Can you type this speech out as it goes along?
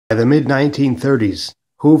By the mid-1930s,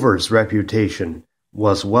 Hoover's reputation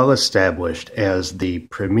was well established as the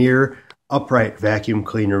premier upright vacuum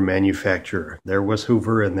cleaner manufacturer. There was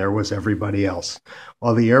Hoover and there was everybody else.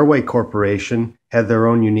 While the Airway Corporation had their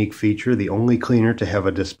own unique feature, the only cleaner to have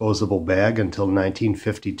a disposable bag until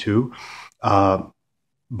 1952,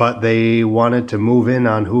 but they wanted to move in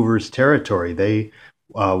on Hoover's territory. They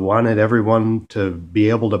wanted everyone to be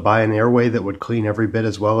able to buy an Airway that would clean every bit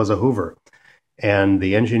as well as a Hoover. And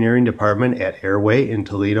the engineering department at Airway in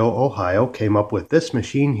Toledo, Ohio, came up with this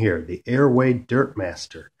machine here, the Airway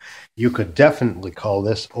DirtMasteR. You could definitely call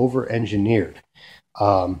this over-engineered,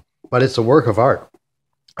 but it's a work of art.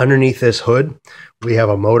 Underneath this hood, we have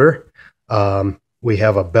a motor. We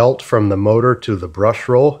have a belt from the motor to the brush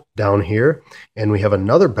roll down here, and we have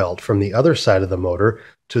another belt from the other side of the motor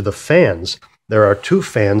to the fans. There are two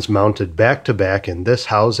fans mounted back to back in this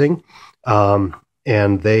housing,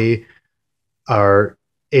 and they are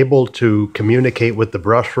able to communicate with the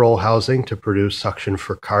brush roll housing to produce suction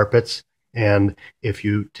for carpets. And if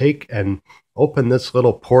you take and open this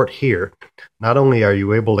little port here, not only are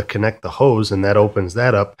you able to connect the hose and that opens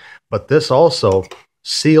that up, but this also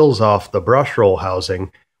seals off the brush roll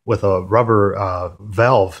housing with a rubber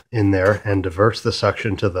valve in there and diverts the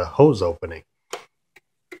suction to the hose opening.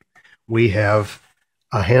 We have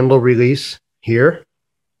a handle release here.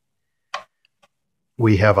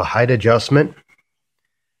 We have a height adjustment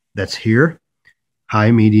that's here, high,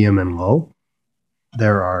 medium, and low.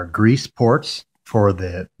 There are grease ports for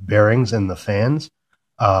the bearings and the fans.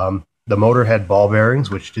 The motor had ball bearings,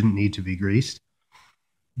 which didn't need to be greased.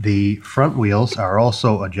 The front wheels are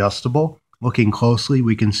also adjustable. Looking closely,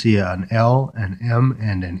 we can see an L, an M,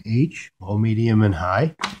 and an H, low, medium, and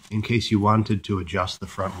high, in case you wanted to adjust the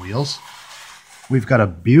front wheels. We've got a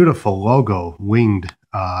beautiful logo, winged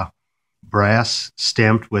brass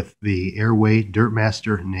stamped with the Airway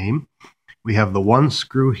DirtMasteR name. We have the one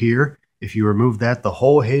screw here. If you remove that, the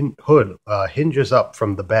whole hood hinges up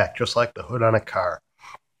from the back, just like the hood on a car.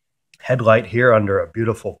 Headlight here under a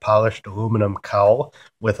beautiful polished aluminum cowl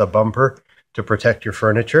with a bumper to protect your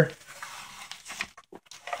furniture.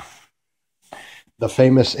 The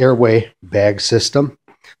famous Airway bag system.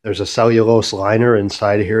 There's a cellulose liner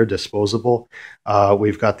inside here, disposable.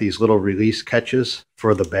 We've got these little release catches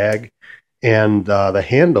for the bag. And the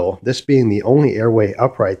handle, this being the only Airway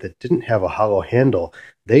upright that didn't have a hollow handle,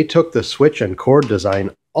 they took the switch and cord design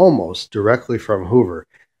almost directly from Hoover.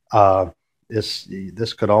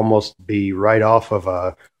 This could almost be right off of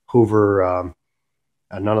a Hoover.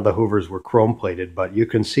 None of the Hoovers were chrome plated, but you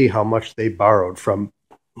can see how much they borrowed from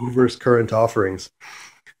Hoover's current offerings.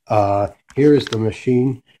 Here is the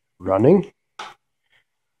machine running.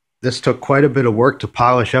 This took quite a bit of work to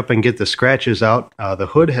polish up and get the scratches out. The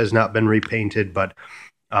hood has not been repainted, but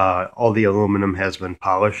all the aluminum has been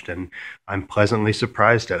polished, and I'm pleasantly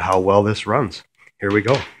surprised at how well this runs. Here we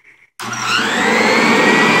go.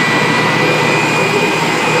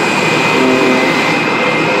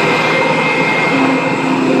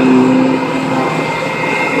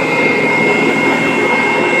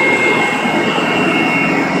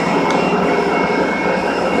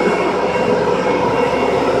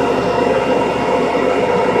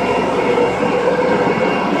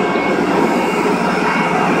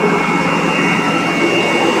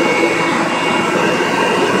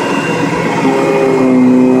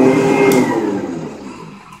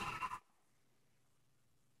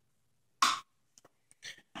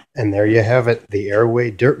 And there you have it, the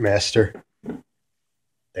Airway DirtMasteR.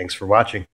 Thanks for watching.